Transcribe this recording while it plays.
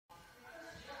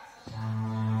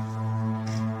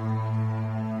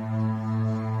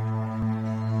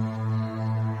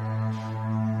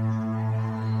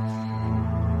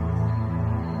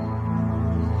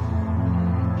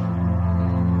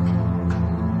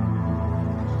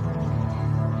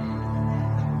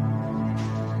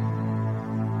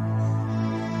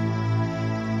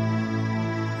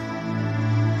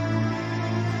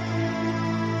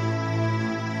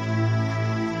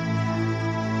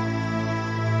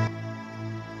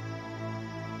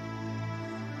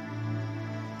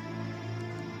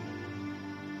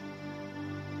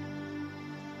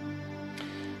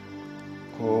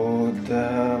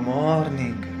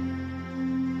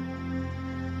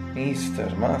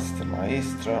Mr. Master,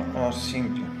 Maestro, or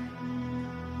simply.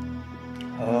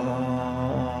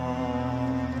 Or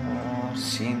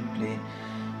simply.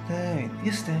 David,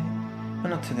 yes David, but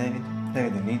not David,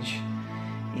 David Lynch.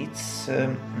 It's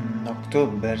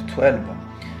October 12,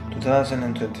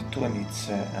 2022 and it's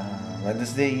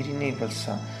Wednesday here in Naples,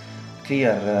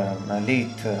 clear,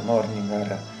 late morning,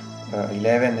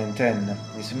 11 and 10.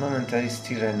 This moment I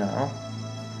still right now.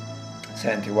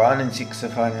 Senti, 1 and 6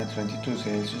 Fahrenheit, 22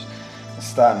 Celsius,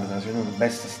 standard, as you know, the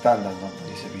best standard of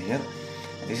this period.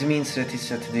 This means that it's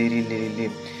today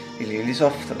really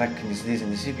soft, like in these days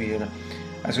and this period.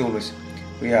 As always,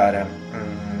 we are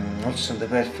also the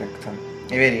perfect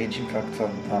average, in fact,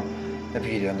 of the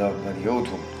period of the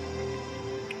autumn.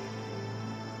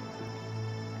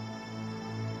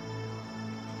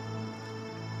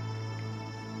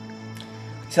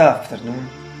 This afternoon,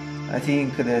 I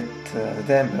think that the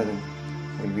temperature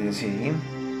will be the same,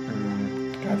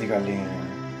 practically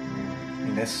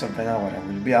in less of an hour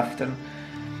will be after,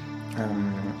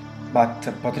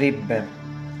 but potrebbe,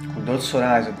 could also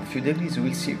rise up a few degrees.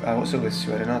 We'll see. Also, we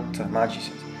are not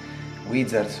magicians,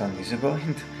 wizards on this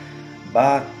point,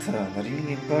 but the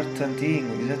really important thing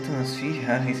with this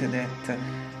atmosphere is that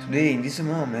today, in this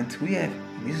moment, we have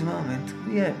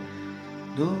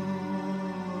those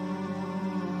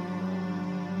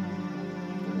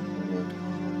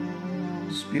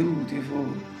beautiful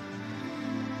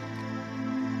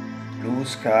blue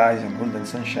skies and golden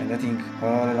sunshine, I think,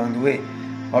 all along the way.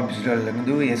 Obviously, all along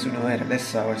the way, as you know, are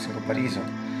less hours in comparison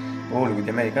all with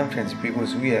the American friends,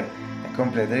 because we have a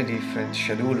completely different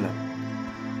schedule.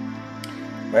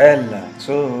 Well,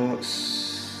 so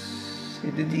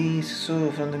with this,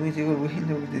 so from the mythical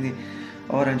window with the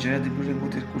orange, red, blue,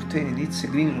 water curtain, it's a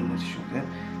green roller shoot,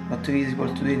 not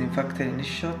visible today, in fact, in the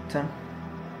shot.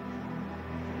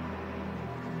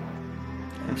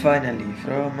 And finally,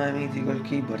 from my mythical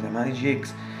keyboard, my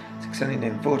GX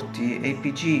 640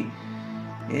 APG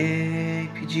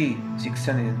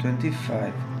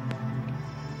 625.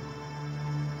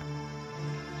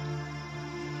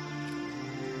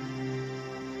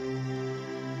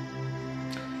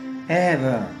 Have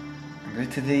a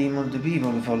great day, all the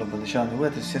people who follow the channel.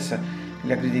 What is just a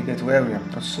critique to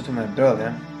everyone, also to my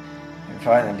brother. And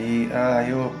finally, I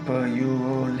hope you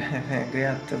all have a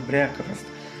great breakfast.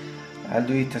 I'll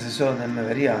do it as a son, I'm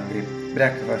very hungry.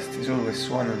 Breakfast is always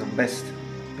one of the best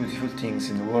beautiful things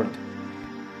in the world.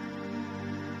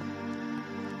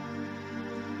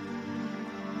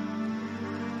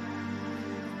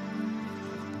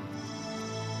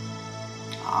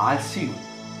 I'll see you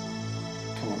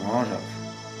tomorrow.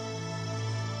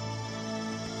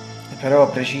 Però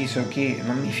preciso che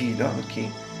non mi fido,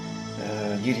 perché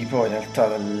ieri poi in realtà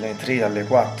dalle 3 alle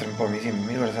 4 un po' mi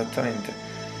ricordo esattamente,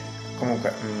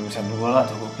 comunque si è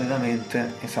annuvolato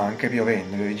completamente e sta anche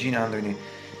piovendo, piovigginando, quindi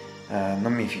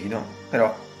non mi fido,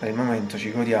 però per il momento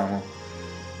ci godiamo.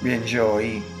 We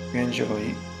enjoy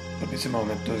at this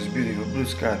moment those beautiful blue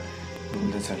sky,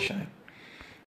 golden sunshine.